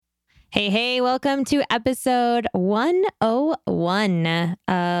Hey, hey, welcome to episode 101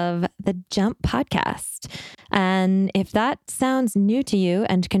 of the Jump Podcast. And if that sounds new to you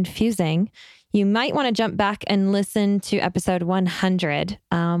and confusing, you might want to jump back and listen to episode 100,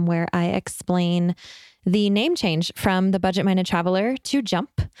 where I explain the name change from the Budget Minded Traveler to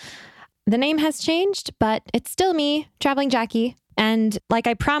Jump. The name has changed, but it's still me, Traveling Jackie. And like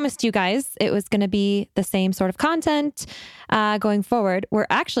I promised you guys, it was going to be the same sort of content going forward. We're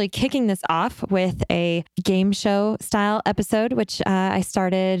actually kicking this off with a game show style episode, which I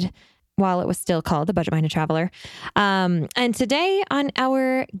started while it was still called the Budget Minded Traveler. And today on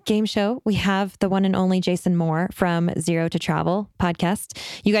our game show, we have the one and only Jason Moore from Zero to Travel podcast.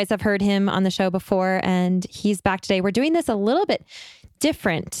 You guys have heard him on the show before, and he's back today. We're doing this a little bit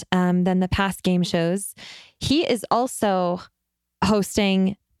different than the past game shows. He is also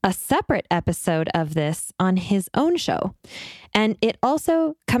hosting a separate episode of this on his own show. And it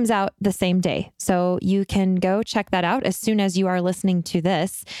also comes out the same day. So you can go check that out as soon as you are listening to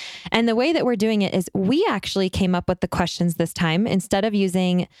this. And the way that we're doing it is we actually came up with the questions this time instead of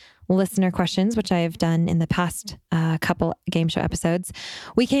using listener questions, which I have done in the past couple game show episodes.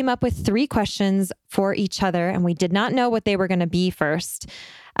 We came up with 3 questions for each other, and we did not know what they were going to be first.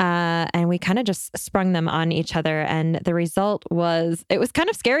 And we kind of just sprung them on each other. And the result was, it was kind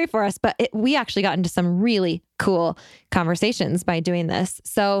of scary for us, but we actually got into some really cool conversations by doing this.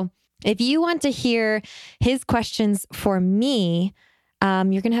 So if you want to hear his questions for me,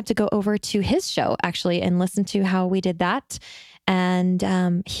 you're going to have to go over to his show actually and listen to how we did that.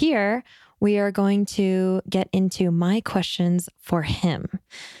 And here we are going to get into my questions for him.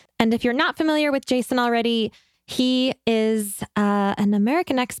 And if you're not familiar with Jason already, he is an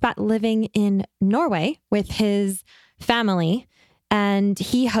American expat living in Norway with his family, and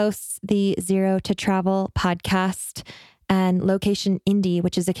he hosts the Zero to Travel podcast and Location Indie,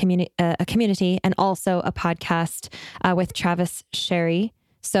 which is a community and also a podcast with Travis Sherry.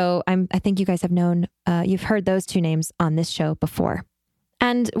 So I think you guys have you've heard those 2 names on this show before.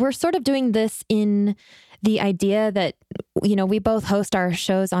 And we're sort of doing this in the idea that, you know, we both host our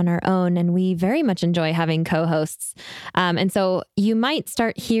shows on our own and we very much enjoy having co-hosts. And so you might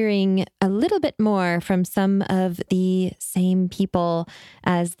start hearing a little bit more from some of the same people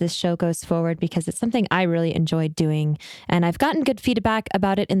as this show goes forward, because it's something I really enjoy doing. And I've gotten good feedback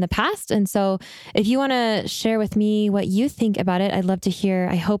about it in the past. And so if you want to share with me what you think about it, I'd love to hear.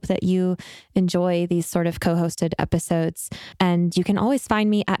 I hope that you enjoy these sort of co-hosted episodes. And you can always find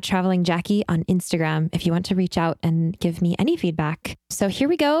me at Traveling Jackie on Instagram if you want to reach out and give me any feedback. So here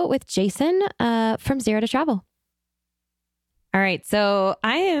we go with Jason from Zero to Travel. All right. So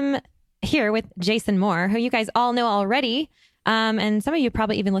I am here with Jason Moore, who you guys all know already. And some of you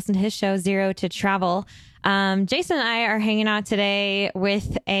probably even listened to his show, Zero to Travel. Jason and I are hanging out today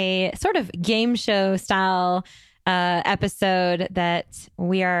with a sort of game show style episode that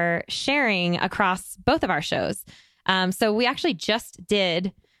we are sharing across both of our shows. So we actually just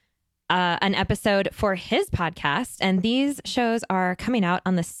did an episode for his podcast, and these shows are coming out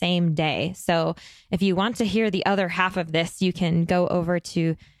on the same day. So if you want to hear the other half of this, you can go over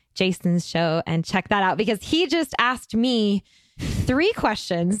to Jason's show and check that out, because he just asked me 3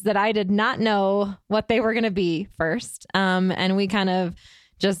 questions that I did not know what they were going to be first. And we kind of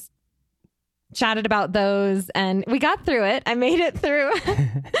just chatted about those and we got through it. I made it through.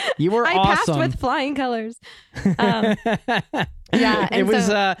 You were I awesome. passed with flying colors.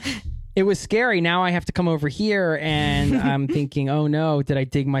 Yeah. It was scary. Now I have to come over here and I'm thinking, oh no, did I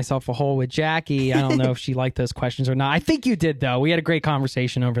dig myself a hole with Jackie? I don't know if she liked those questions or not. I think you did though. We had a great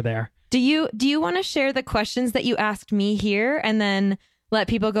conversation over there. Do you want to share the questions that you asked me here and then let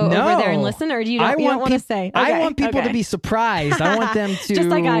people go over there and listen, or do you don't want to say? Okay, I want people to be surprised. I want them to... Just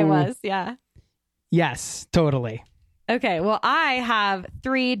like I was, yeah. Yes, totally. Okay, well, I have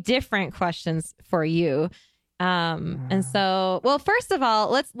 3 different questions for you. And so, well, first of all,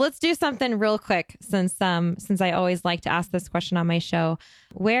 let's do something real quick since I always like to ask this question on my show.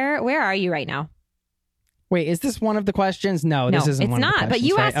 Where are you right now? Wait, is this one of the questions? No, this isn't one of the questions. But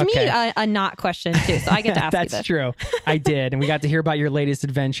you right? asked me a not question too, so I get to ask you this. That's true. I did. And we got to hear about your latest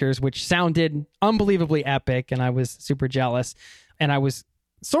adventures, which sounded unbelievably epic. And I was super jealous. And I was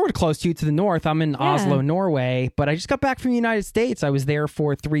sort of close to you to the north. I'm in Oslo, Norway, but I just got back from the United States. I was there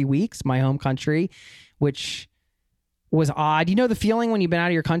for 3 weeks, my home country, which was odd. You know the feeling when you've been out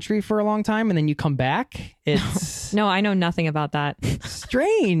of your country for a long time and then you come back? It's no, I know nothing about that.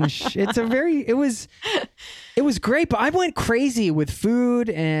 Strange. It was great, but I went crazy with food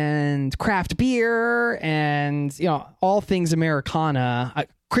and craft beer and, you know, all things Americana.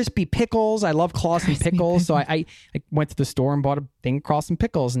 Crispy pickles. I love Clausen pickles. So I went to the store and bought a thing of Clausen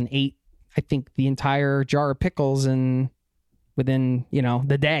pickles and ate I think, the entire jar of pickles within,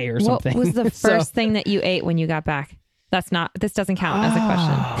 the day or something. What was the first thing that you ate when you got back? This doesn't count as a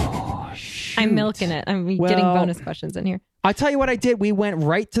question. Shoot. I'm milking it. I'm getting bonus questions in here. I'll tell you what I did. We went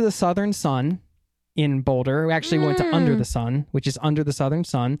right to the Southern Sun in Boulder. We actually went to Under the Sun, which is Under the Southern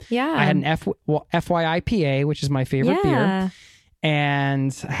Sun. Yeah. I had an FYIPA, which is my favorite beer.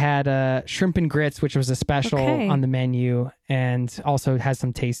 And had shrimp and grits, which was a special on the menu, and also has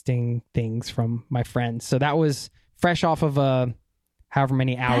some tasting things from my friends. So that was fresh off of a however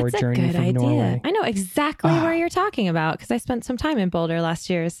many hour journey from Norway. I know exactly where you're talking about because I spent some time in Boulder last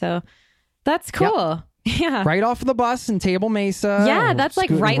year. So that's cool. Yep. Yeah. Right off of the bus in Table Mesa. Yeah, that's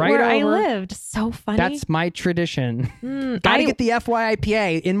like right where I lived. So funny. That's my tradition. Got to get the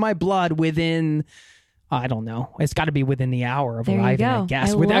FYIPA in my blood within... I don't know. It's got to be within the hour of arriving, I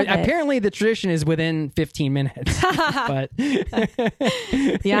guess. Apparently, the tradition is within 15 minutes. But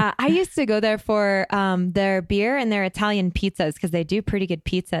yeah, I used to go there for their beer and their Italian pizzas because they do pretty good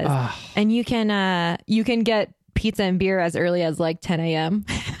pizzas. And you can get pizza and beer as early as like 10 a.m.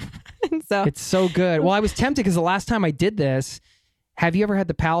 So it's so good. Well, I was tempted because the last time I did this, have you ever had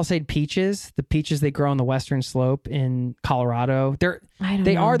the Palisade peaches? The peaches they grow on the western slope in Colorado.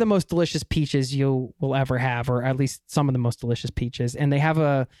 They are the most delicious peaches you will ever have, or at least some of the most delicious peaches. And they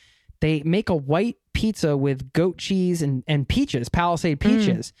make a white pizza with goat cheese and peaches, Palisade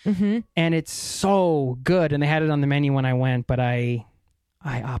peaches. And it's so good. And they had it on the menu when I went, but I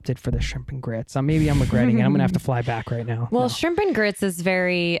opted for the shrimp and grits. Maybe I'm regretting it. I'm going to have to fly back right now. Well, shrimp and grits is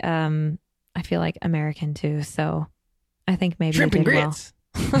very, I feel like American too. So I think maybe shrimp and grits.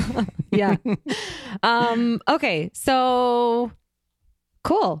 Well. Yeah. Okay. So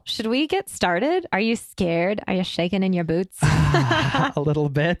cool. Should we get started? Are you scared? Are you shaking in your boots? A little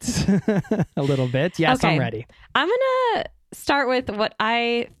bit. A little bit. Yes, okay. I'm ready. I'm going to start with what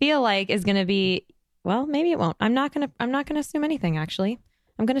I feel like is going to be, well, maybe it won't. I'm not going to assume anything, actually.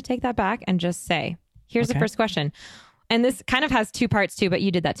 I'm going to take that back and just say, here's the first question. And this kind of has two parts too, but you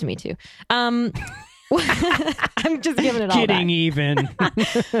did that to me too. I'm just giving it all Getting back. Even.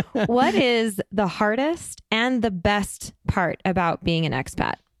 What is the hardest and the best part about being an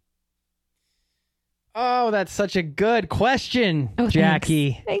expat? Oh, that's such a good question,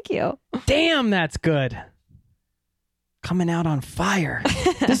 Jackie. Thank you. Damn, that's good. Coming out on fire.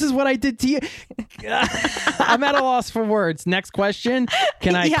 This is what I did to you. I'm at a loss for words. Next question.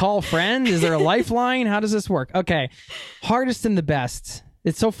 Can I call a friend? Is there a lifeline? How does this work? Okay. Hardest and the best.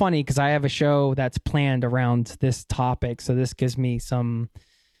 It's so funny because I have a show that's planned around this topic. So this gives me some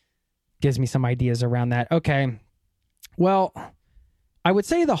ideas around that. Okay. Well, I would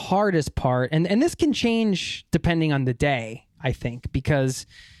say the hardest part, and this can change depending on the day, I think, because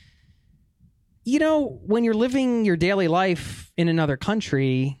when you're living your daily life in another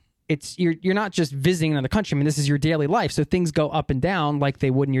country, you're not just visiting another country. I mean, this is your daily life. So things go up and down like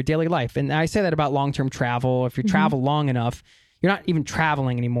they would in your daily life. And I say that about long-term travel. If you travel long enough, you're not even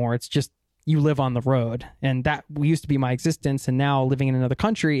traveling anymore. It's just you live on the road. And that used to be my existence. And now living in another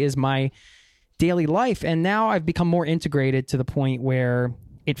country is my daily life. And now I've become more integrated to the point where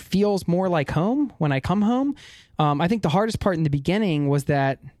it feels more like home when I come home. I think the hardest part in the beginning was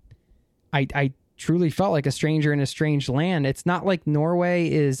that I truly felt like a stranger in a strange land. It's not like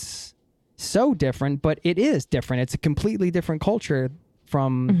Norway is so different, but it is different. It's a completely different culture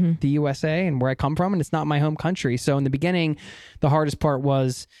from the USA and where I come from, and it's not my home country. So in the beginning, the hardest part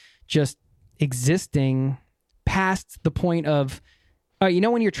was just existing past the point of,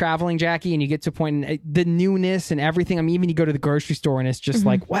 when you're traveling, Jackie, and you get to a point in the newness and everything. I mean, even you go to the grocery store and it's just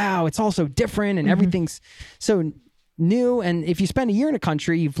like, wow, it's all so different and everything's so new. And if you spend a year in a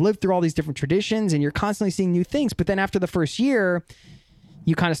country, you've lived through all these different traditions and you're constantly seeing new things. But then after the first year,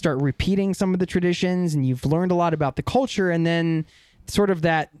 you kind of start repeating some of the traditions and you've learned a lot about the culture. And then sort of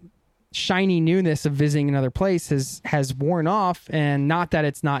that shiny newness of visiting another place has worn off. And not that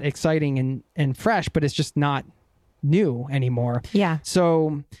it's not exciting and fresh, but it's just not new anymore. Yeah.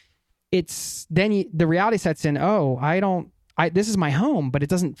 So it's then the reality sets in, this is my home, but it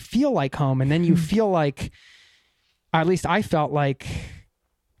doesn't feel like home. And then you feel like, at least I felt like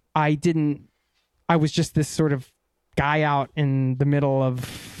I was just this sort of guy out in the middle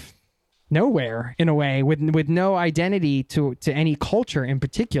of nowhere in a way with no identity to any culture in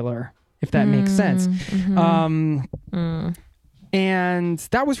particular, if that makes sense. And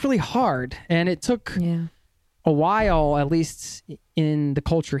that was really hard. And it took a while, at least in the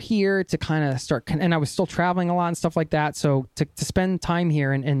culture here, to kind of start, and I was still traveling a lot and stuff like that. So to spend time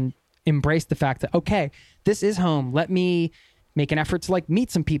here and embrace the fact that, okay, this is home. Let me make an effort to like meet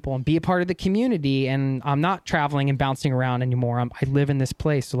some people and be a part of the community. And I'm not traveling and bouncing around anymore. I live in this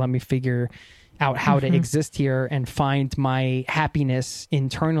place. So let me figure out how to exist here and find my happiness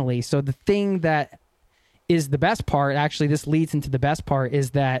internally. So the thing that is the best part, actually, this leads into the best part,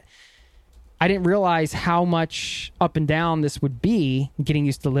 is that I didn't realize how much up and down this would be getting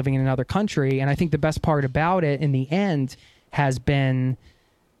used to living in another country. And I think the best part about it in the end has been,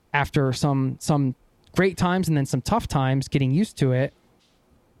 after some great times and then some tough times, getting used to it,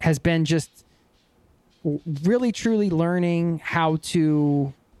 has been just really truly learning how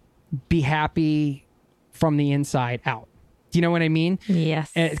to be happy from the inside out. Do you know what I mean?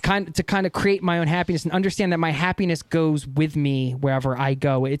 Yes. And to kind of create my own happiness and understand that my happiness goes with me wherever I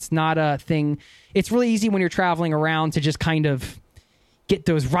go. It's not a thing. It's really easy when you're traveling around to just kind of get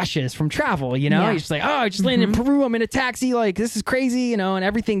those rushes from travel, you know? Yeah. You're just like, oh, I just landed in Peru. I'm in a taxi. Like, this is crazy, you know, and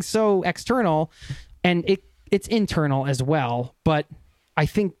everything's so external. And it's internal as well. But I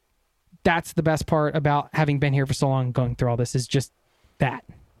think that's the best part about having been here for so long, going through all this, is just that.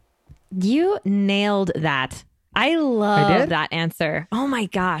 You nailed that. I love that answer. Oh my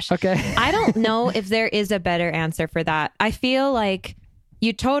gosh. Okay. I don't know if there is a better answer for that. I feel like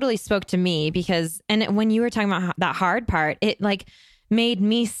you totally spoke to me because, and when you were talking about that hard part, it like made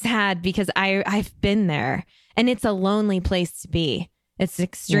me sad because I've been there and it's a lonely place to be. It's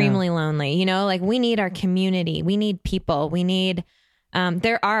extremely lonely. You know, like we need our community. We need people. We need,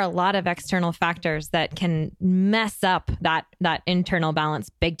 there are a lot of external factors that can mess up that internal balance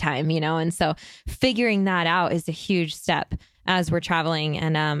big time, you know? And so figuring that out is a huge step as we're traveling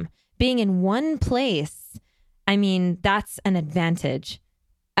and being in one place. I mean, that's an advantage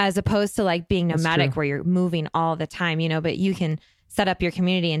as opposed to like being nomadic where you're moving all the time, you know, but you can set up your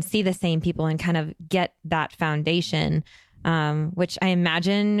community and see the same people and kind of get that foundation. Which I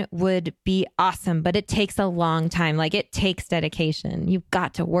imagine would be awesome, but it takes a long time. Like it takes dedication. You've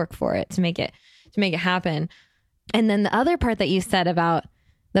got to work for it to make it happen. And then the other part that you said about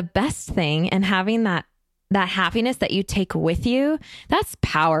the best thing and having that happiness that you take with you, that's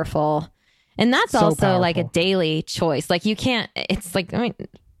powerful. And that's so also powerful. Like a daily choice. Like you can't, it's like, I mean,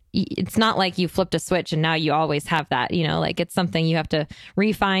 it's not like you flipped a switch and now you always have that, you know, like it's something you have to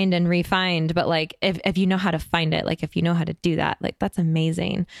refine, but like if you know how to find it, like if you know how to do that, like that's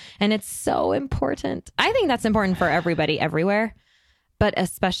amazing. And it's so important. I think that's important for everybody everywhere, but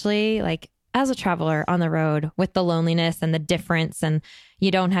especially like as a traveler on the road with the loneliness and the difference and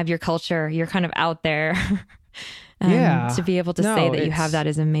you don't have your culture, you're kind of out there. To be able to say that you have that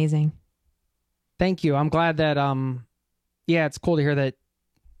is amazing. Thank you. I'm glad that, it's cool to hear that.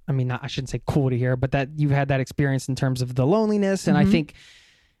 I mean, I shouldn't say cool to hear, but that you've had that experience in terms of the loneliness. And I think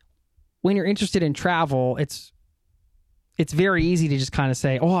when you're interested in travel, it's very easy to just kind of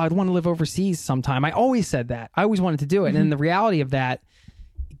say, oh, I'd want to live overseas sometime. I always said that. I always wanted to do it. And then the reality of that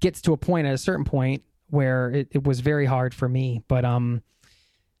gets to a point at a certain point where it was very hard for me. But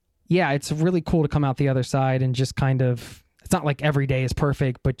it's really cool to come out the other side and just kind of, it's not like every day is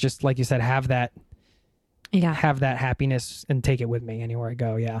perfect, but just like you said, have that happiness and take it with me anywhere I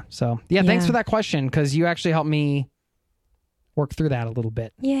go. Yeah. So thanks for that question. Cause you actually helped me work through that a little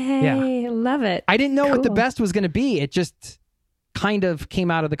bit. Yay. Love it. I didn't know what the best was going to be. It just kind of came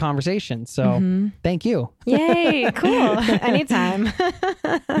out of the conversation. So thank you. Yay. Cool. Anytime.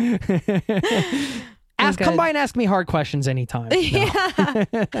 Come by and ask me hard questions anytime. No.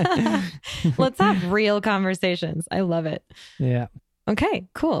 Yeah. Let's have real conversations. I love it. Yeah. Okay,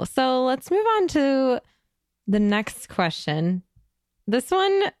 cool. So let's move on to the next question. This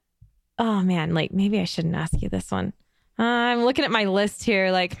one, oh man, like maybe I shouldn't ask you this one. I'm looking at my list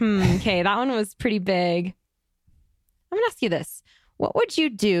here like, okay, that one was pretty big. I'm going to ask you this. What would you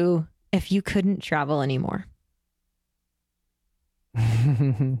do if you couldn't travel anymore?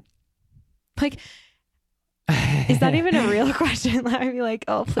 Like, is that even a real question? I'd be like,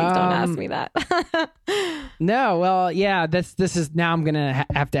 oh, please don't ask me that. No, well, yeah, this is now I'm going to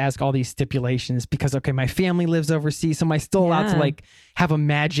have to ask all these stipulations because, okay, my family lives overseas. So am I still allowed to like have a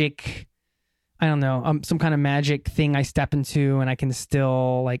magic, I don't know, some kind of magic thing I step into and I can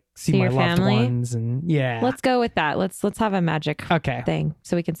still like see my loved ones and Let's go with that. Let's have a magic thing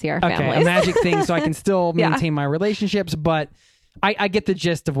so we can see our families. Okay, a magic thing so I can still maintain my relationships, but I get the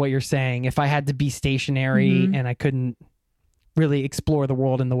gist of what you're saying. If I had to be stationary and I couldn't really explore the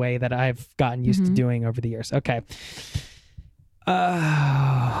world in the way that I've gotten used to doing over the years. Okay. Why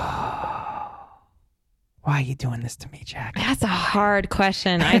are you doing this to me, Jack? That's a hard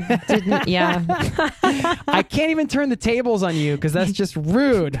question. I didn't, I can't even turn the tables on you because that's just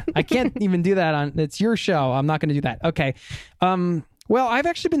rude. I can't even do that it's your show. I'm not going to do that. Okay. Well, I've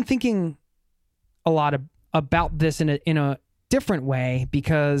actually been thinking a lot about this in different way,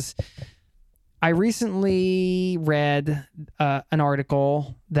 because I recently read an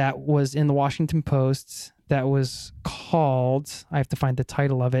article that was in the Washington Post that was called, I have to find the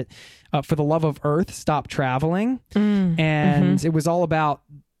title of it, For the Love of Earth, Stop Traveling. And it was all about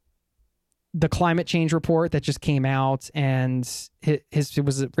the climate change report that just came out, and it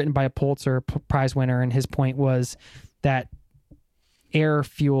was written by a Pulitzer Prize winner, and his point was that air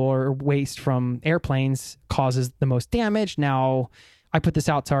fuel or waste from airplanes causes the most damage. Now, I put this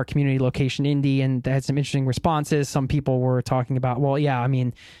out to our community location, Indy, and they had some interesting responses. Some people were talking about, well, yeah, I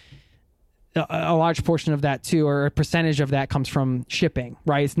mean, a large portion of that too, or a percentage of that comes from shipping,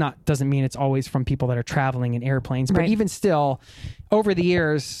 right? It's not, doesn't mean it's always from people that are traveling in airplanes, but even still, over the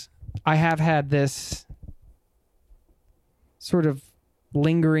years, I have had this sort of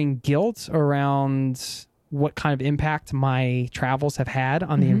lingering guilt around what kind of impact my travels have had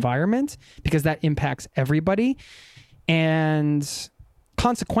on the environment, because that impacts everybody. And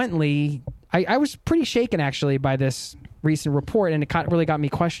consequently, I was pretty shaken actually by this recent report, and it really got me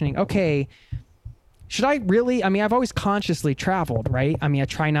questioning, okay, should I really, I mean, I've always consciously traveled, right? I mean, I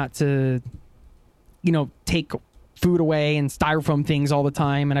try not to, take food away and styrofoam things all the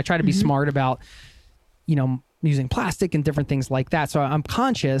time. And I try to be smart about, using plastic and different things like that. So I'm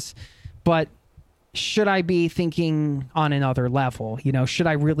conscious, but should I be thinking on another level? Should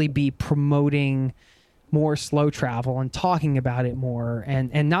I really be promoting more slow travel and talking about it more?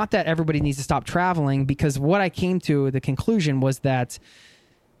 And not that everybody needs to stop traveling, because what I came to the conclusion was that,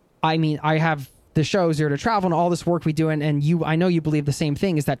 I mean, I have the show Zero to Travel and all this work we do, and I know you believe the same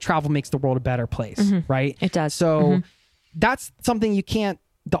thing, is that travel makes the world a better place, right? It does. So that's something you can't,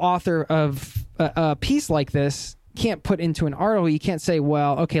 the author of a piece like this can't put into an article. You can't say,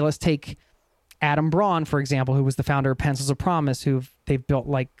 well, okay, let's take Adam Braun, for example, who was the founder of Pencils of Promise, they've built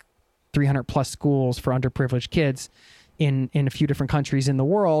like 300 plus schools for underprivileged kids in a few different countries in the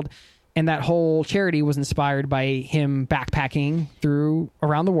world. And that whole charity was inspired by him backpacking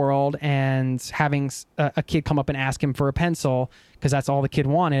around the world and having a kid come up and ask him for a pencil because that's all the kid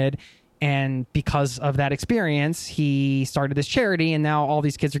wanted. And because of that experience, he started this charity, and now all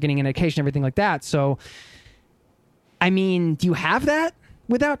these kids are getting an education, everything like that. So, I mean, do you have that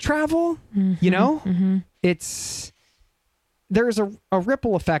without travel? There's a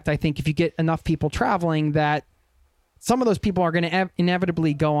ripple effect, I think, if you get enough people traveling, that some of those people are going to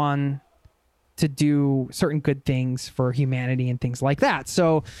inevitably go on to do certain good things for humanity and things like that.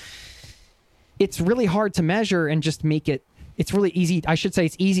 So it's really hard to measure and just make it, it's really easy. I should say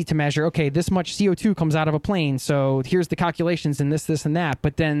it's easy to measure. Okay, this much CO2 comes out of a plane, so here's the calculations and this, and that.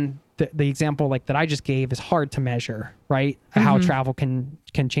 But then the example like that I just gave is hard to measure, right? How travel can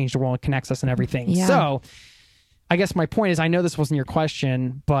change the world and connects us and everything. Yeah. So I guess my point is, I know this wasn't your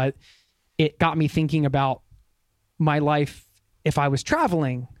question, but it got me thinking about my life if I was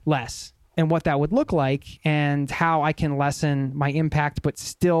traveling less and what that would look like, and how I can lessen my impact, but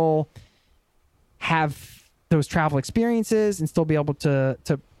still have those travel experiences and still be able to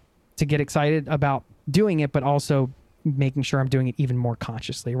get excited about doing it, but also making sure I'm doing it even more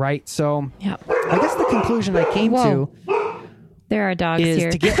consciously, right? So I guess the conclusion I came to, there are dogs is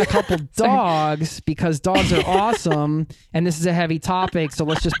here, to get a couple dogs, because dogs are awesome, and this is a heavy topic. So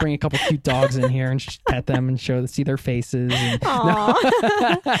let's just bring a couple cute dogs in here and just pet them and see their faces. And,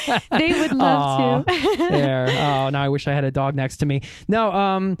 they would love to. There. Oh, now I wish I had a dog next to me.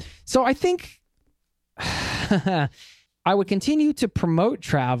 No. So I think I would continue to promote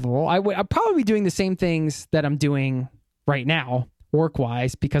travel. I'd probably be doing the same things that I'm doing right now,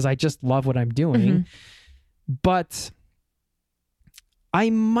 work-wise, because I just love what I'm doing. But I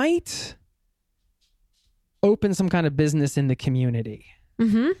might open some kind of business in the community,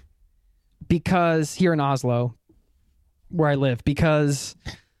 because here in Oslo, where I live, because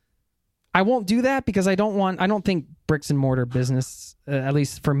I won't do that because I don't think bricks and mortar business, at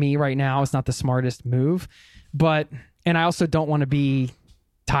least for me right now, is not the smartest move. And I also don't want to be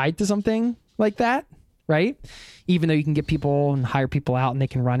tied to something like that, right? Even though you can get people and hire people out and they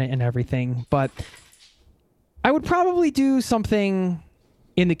can run it and everything. But I would probably do something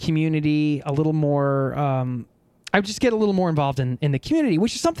in the community a little more. I would just get a little more involved in the community,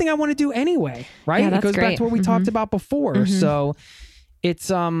 which is something I want to do anyway, right? Yeah, it goes back to what we talked about before. So it's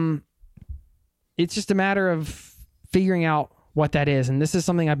just a matter of figuring out what that is. And this is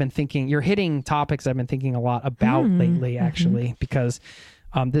something I've been thinking. You're hitting topics I've been thinking a lot about lately, actually, because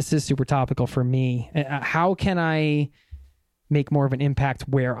this is super topical for me. How can I make more of an impact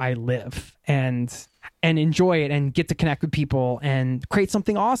where I live and enjoy it and get to connect with people and create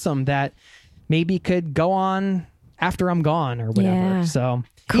something awesome that maybe could go on after I'm gone or whatever. So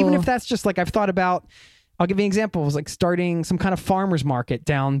even if that's just like, I've thought about I'll give you an example. It was like starting some kind of farmer's market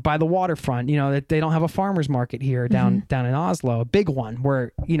down by the waterfront. That they don't have a farmer's market here down in Oslo, a big one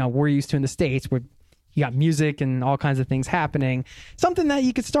where, we're used to in the States where you got music and all kinds of things happening. Something that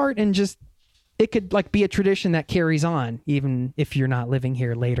you could start and just, it could like be a tradition that carries on, even if you're not living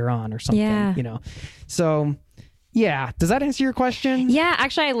here later on or something, So yeah. Does that answer your question? Yeah.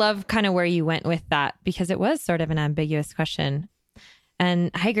 Actually, I love kind of where you went with that because it was sort of an ambiguous question. And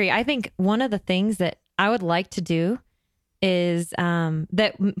I agree. I think one of the things that I would like to do is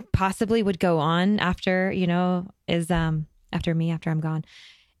that possibly would go on after, after I'm gone,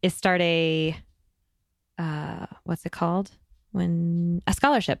 is start a, what's it called? A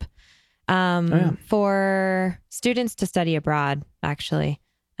scholarship for students to study abroad, actually.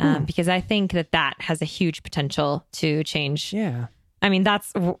 Because I think that has a huge potential to change. Yeah. I mean,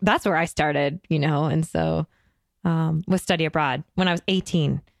 that's where I started, and so with study abroad when I was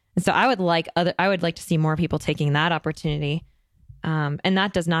 18. And so I would like to see more people taking that opportunity. And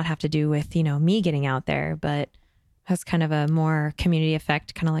that does not have to do with, me getting out there, but has kind of a more community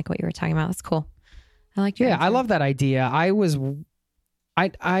effect, kind of like what you were talking about. That's cool. I like your answer. I love that idea. I was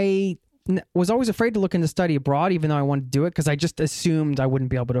always afraid to look into study abroad, even though I wanted to do it, because I just assumed I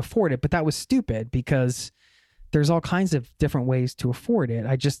wouldn't be able to afford it. But that was stupid because there's all kinds of different ways to afford it.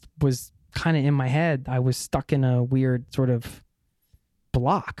 I just was kind of in my head. I was stuck in a weird sort of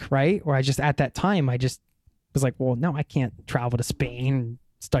block, right? Where at that time, I just was like, well, no, I can't travel to Spain and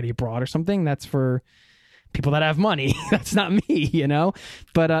study abroad or something. That's for people that have money. That's not me,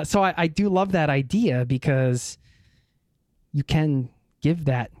 But so I do love that idea because you can give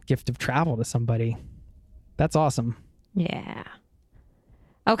that gift of travel to somebody. That's awesome. Yeah.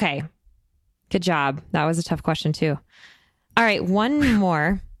 Okay. Good job. That was a tough question too. All right. One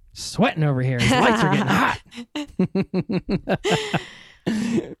more. Sweating over here. His lights are getting hot.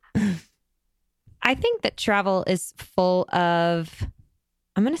 I think that travel is full of,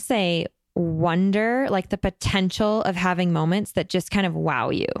 I'm going to say wonder, like the potential of having moments that just kind of wow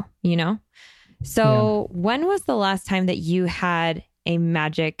you, So when was the last time that you had a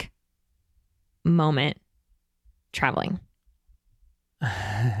magic moment traveling?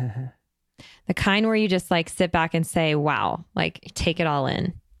 The kind where you just like sit back and say, wow, like take it all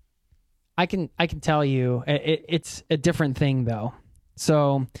in. I can tell you it's a different thing though.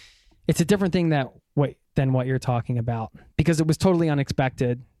 So it's a different thing than what you're talking about because it was totally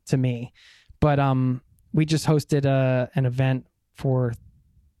unexpected to me. But we just hosted an event for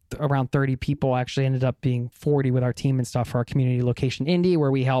around 30 people, actually ended up being 40 with our team and stuff for our community location Indy, where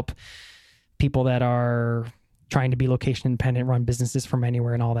we help people that are trying to be location independent, run businesses from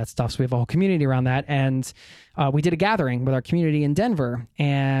anywhere and all that stuff. So we have a whole community around that. And we did a gathering with our community in Denver,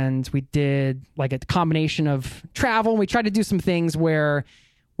 and we did like a combination of travel. And we tried to do some things where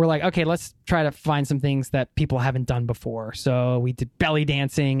we're like, okay, let's try to find some things that people haven't done before. So we did belly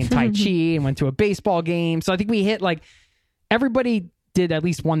dancing and Tai Chi and went to a baseball game. So I think we hit like everybody did at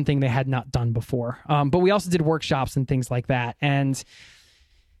least one thing they had not done before. But we also did workshops and things like that. And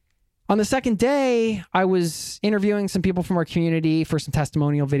on the second day, I was interviewing some people from our community for some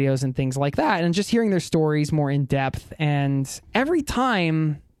testimonial videos and things like that, and just hearing their stories more in depth. And every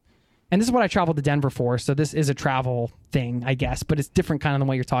time, and this is what I traveled to Denver for, so this is a travel thing, I guess, but it's different kind of than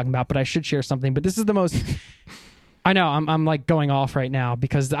what you're talking about, but I should share something. But this is the most... I know, I'm like going off right now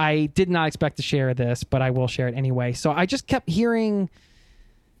because I did not expect to share this, but I will share it anyway. So I just kept hearing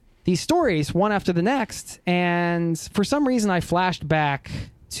these stories one after the next, and for some reason I flashed back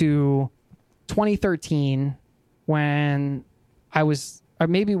to 2013 when I was, or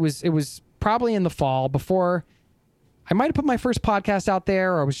maybe it was probably in the fall before I might have put my first podcast out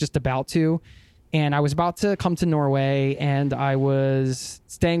there, or I was just about to. And I was about to come to Norway, and I was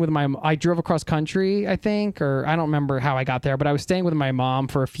staying with I drove across country, I think, or I don't remember how I got there, but I was staying with my mom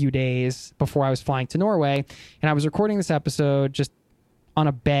for a few days before I was flying to Norway. And I was recording this episode just on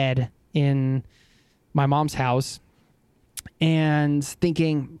a bed in my mom's house and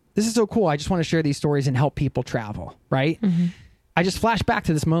thinking, this is so cool. I just want to share these stories and help people travel, right? Mm-hmm. I just flashed back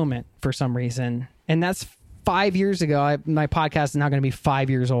to this moment for some reason. And that's 5 years ago. My podcast is now going to be 5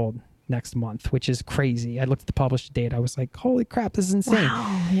 years old next month, which is crazy. I looked at the published date. I was like, holy crap, this is insane.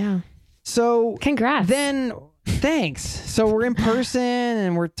 Wow, yeah. So congrats. Then thanks. So we're in person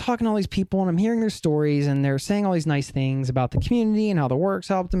and we're talking to all these people, and I'm hearing their stories, and they're saying all these nice things about the community and how the works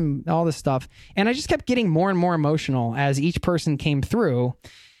helped them, all this stuff. And I just kept getting more and more emotional as each person came through.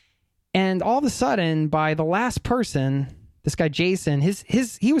 And all of a sudden, by the last person, this guy Jason,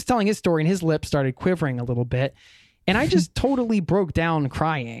 he was telling his story and his lips started quivering a little bit. And I just totally broke down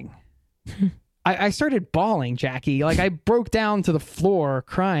crying. I started bawling, Jackie. Like I broke down to the floor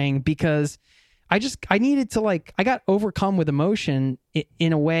crying because I needed to like, I got overcome with emotion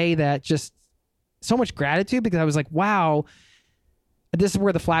in a way that just so much gratitude, because I was like, wow, this is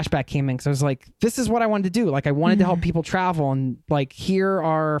where the flashback came in. Cause I was like, this is what I wanted to do. Like I wanted to help people travel. And like, here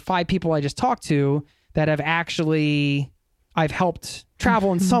are 5 people I just talked to that have actually, I've helped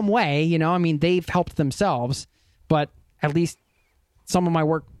travel in some way, you know, I mean, they've helped themselves, but at least some of my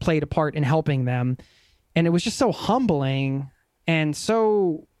work played a part in helping them. And it was just so humbling and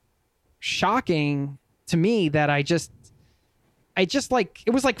so shocking to me that I just like,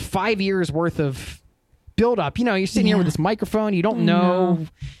 it was like 5 years worth of build up. You know, you're sitting here with this microphone, you don't know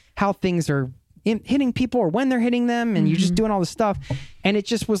how things are hitting people or when they're hitting them, and you're just doing all this stuff. And it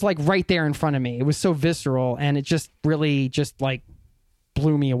just was like right there in front of me. It was so visceral, and it just really just like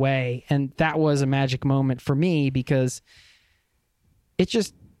blew me away. And that was a magic moment for me, because it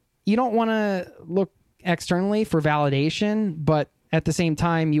just, you don't want to look externally for validation, but at the same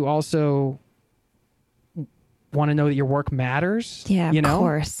time, you also want to know that your work matters. Yeah, you know? Of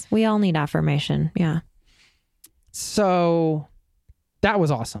course. We all need affirmation. Yeah. So that was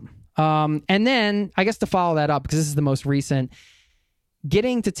awesome. And then I guess to follow that up, because this is the most recent,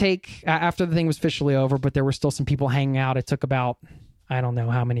 getting to take, after the thing was officially over, but there were still some people hanging out. It took about, I don't know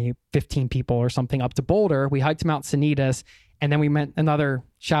how many, 15 people or something up to Boulder. We hiked to Mount Sanitas, and then we met, another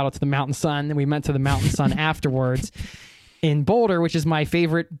shout out to the Mountain Sun. And we went to the Mountain Sun afterwards in Boulder, which is my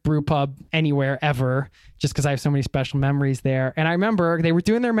favorite brew pub anywhere ever, just because I have so many special memories there. And I remember they were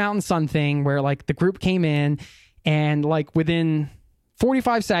doing their Mountain Sun thing where like the group came in, and like within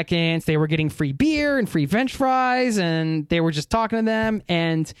 45 seconds, they were getting free beer and free French fries, and they were just talking to them.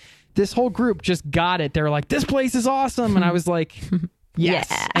 And this whole group just got it. They were like, this place is awesome. And I was like, yes.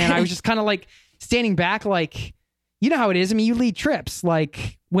 Yeah. And I was just kind of like standing back, like, you know how it is. I mean, you lead trips,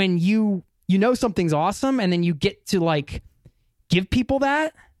 like when you know something's awesome, and then you get to like give people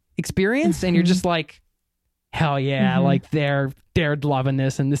that experience, and you're just like, hell yeah, like they're loving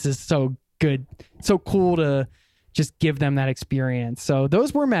this, and this is so good, so cool to just give them that experience. So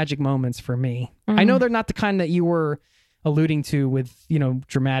those were magic moments for me. I know they're not the kind that you were alluding to with, you know,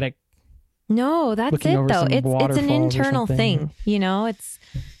 dramatic. No, that's it though. It's an internal thing, you know.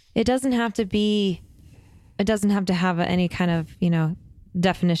 It doesn't have to have any kind of, you know,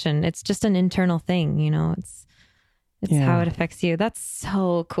 definition. It's just an internal thing, you know. It's how it affects you. That's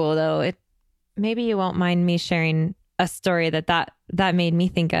so cool though. Maybe you won't mind me sharing a story that made me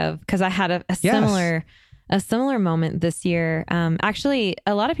think of, because I had a similar moment this year. Actually,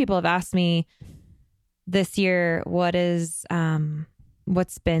 a lot of people have asked me this year, what's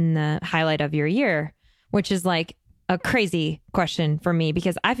been the highlight of your year, which is like a crazy question for me,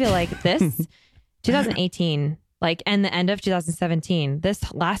 because I feel like this 2018, like, and the end of 2017,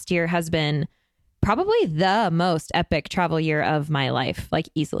 this last year has been probably the most epic travel year of my life, like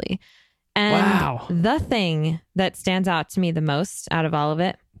easily. And the thing that stands out to me the most out of all of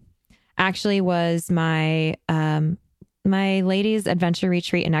it actually was my ladies' adventure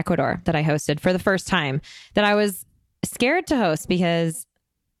retreat in Ecuador that I hosted for the first time, that I was scared to host because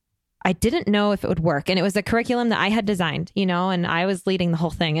I didn't know if it would work. And it was a curriculum that I had designed, you know, and I was leading the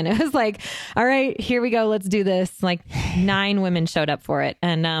whole thing. And it was like, all right, here we go. Let's do this. Like 9 women showed up for it.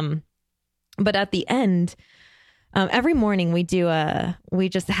 And, but at the end, every morning we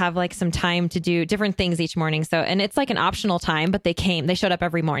just have like some time to do different things each morning. So, and it's like an optional time, but they showed up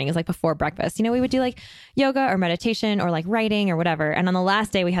every morning. It's like before breakfast, you know, we would do like yoga or meditation or like writing or whatever. And on the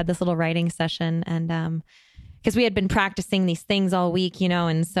last day we had this little writing session, and, because we had been practicing these things all week, you know,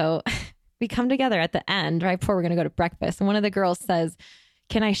 and so we come together at the end right before we're going to go to breakfast. And one of the girls says,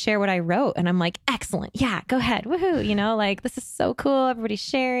 can I share what I wrote? And I'm like, excellent. Yeah, go ahead. Woohoo. You know, like, this is so cool. Everybody's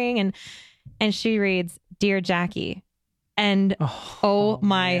sharing. And she reads, Dear Jackie. And oh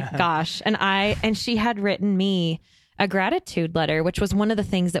my gosh. And she had written me a gratitude letter, which was one of the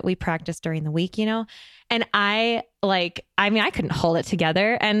things that we practiced during the week, you know? And I couldn't hold it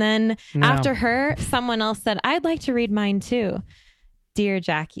together. And then after her, someone else said, I'd like to read mine too. Dear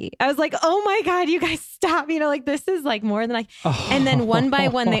Jackie. I was like, oh my God, you guys stop. You know, like, this is like more than and then one by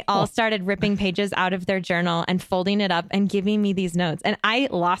one, they all started ripping pages out of their journal and folding it up and giving me these notes. And I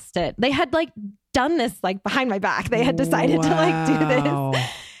lost it. They had like done this like behind my back. They had decided to like do this.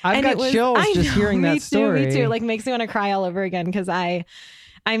 I've got chills just hearing that story. Me too. Like, makes me want to cry all over again. Cause I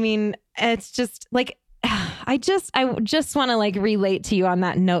mean, it's just like, I just want to like relate to you on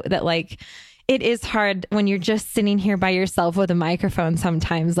that note that like, it is hard when you're just sitting here by yourself with a microphone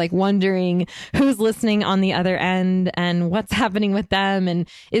sometimes, like wondering who's listening on the other end and what's happening with them. And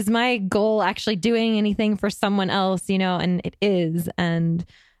is my goal actually doing anything for someone else, you know? And it is. And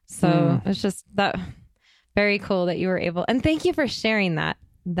so it's just that very cool that you were able, and thank you for sharing that.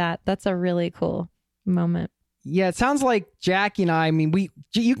 That's a really cool moment. Yeah, it sounds like Jackie and I mean,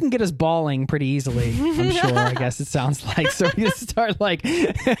 you can get us bawling pretty easily, I'm sure, I guess it sounds like. So we can start we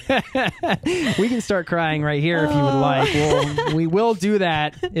can start crying right here if you would like. We will do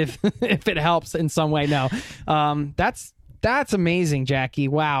that if it helps in some way. No, that's amazing, Jackie.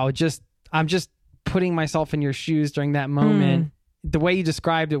 Wow. I'm just putting myself in your shoes during that moment. The way you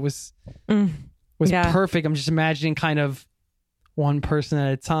described it was perfect. I'm just imagining kind of one person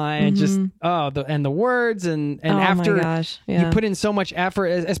at a time, and just the words and after my gosh. Yeah. you put in so much effort,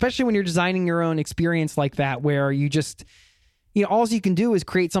 especially when you're designing your own experience like that, where you just all you can do is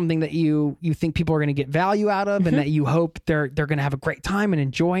create something that you think people are going to get value out of, and that you hope they're going to have a great time and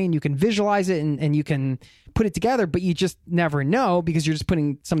enjoy, and you can visualize it and you can put it together, but you just never know because you're just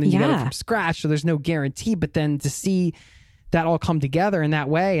putting something together from scratch, so there's no guarantee. But then to see that all come together in that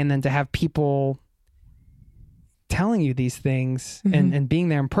way, and then to have people telling you these things and being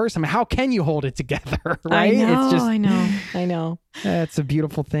there in person, I mean, how can you hold it together, right? I know. It's a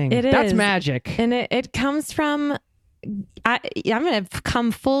beautiful thing. That's magic. And it comes from, I'm going to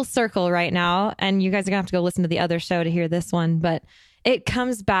come full circle right now, and you guys are going to have to go listen to the other show to hear this one, but it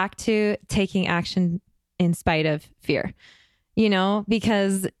comes back to taking action in spite of fear,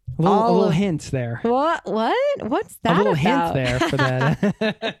 because a little hint there. What's that? A little about? hint there for that.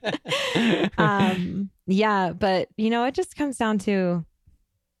 Yeah, but it just comes down to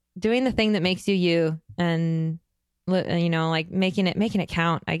doing the thing that makes you, and making it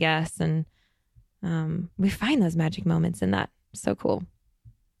count, I guess. And we find those magic moments in that. So cool.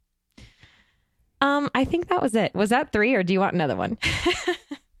 I think that was it. Was that 3, or do you want another one?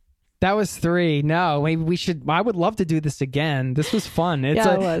 That was 3. No, maybe we should. I would love to do this again. This was fun. It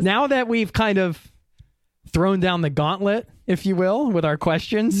was. Now that we've kind of thrown down the gauntlet, if you will, with our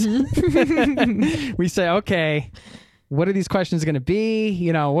questions, we say, okay, what are these questions going to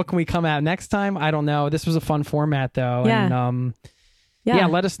be? What can we come at next time? I don't know. This was a fun format, though. Yeah.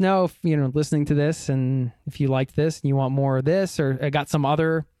 And let us know if listening to this, and if you liked this and you want more of this, or I got some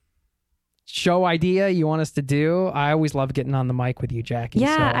other show idea you want us to do. I always love getting on the mic with you, Jackie.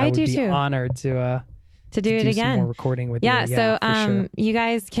 Yeah, so I would do be too. Honored to do it again. Some more recording with you. Yeah. So sure. You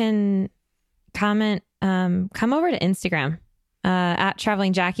guys can comment. Come over to Instagram. At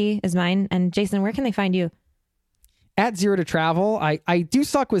Traveling Jackie is mine. And Jason, where can they find you? At Zero to Travel. I do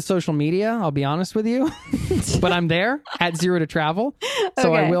suck with social media, I'll be honest with you, but I'm there at Zero to Travel.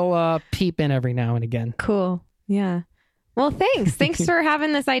 So I will peep in every now and again. Cool. Yeah. Well, thanks. Thanks for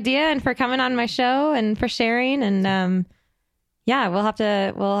having this idea and for coming on my show and for sharing. And we'll have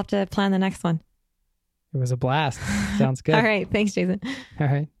to plan the next one. It was a blast. Sounds good. All right. Thanks, Jason. All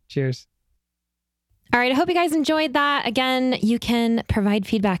right. Cheers. All right. I hope you guys enjoyed that. Again, you can provide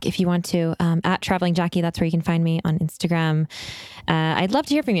feedback if you want to at Traveling Jackie. That's where you can find me on Instagram. I'd love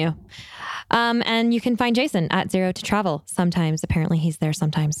to hear from you. And you can find Jason at Zero to Travel sometimes. Apparently he's there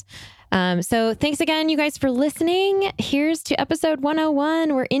sometimes. So thanks again, you guys, for listening. Here's to episode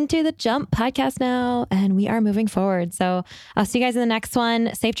 101. We're into the Jump podcast now, and we are moving forward. So I'll see you guys in the next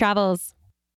one. Safe travels.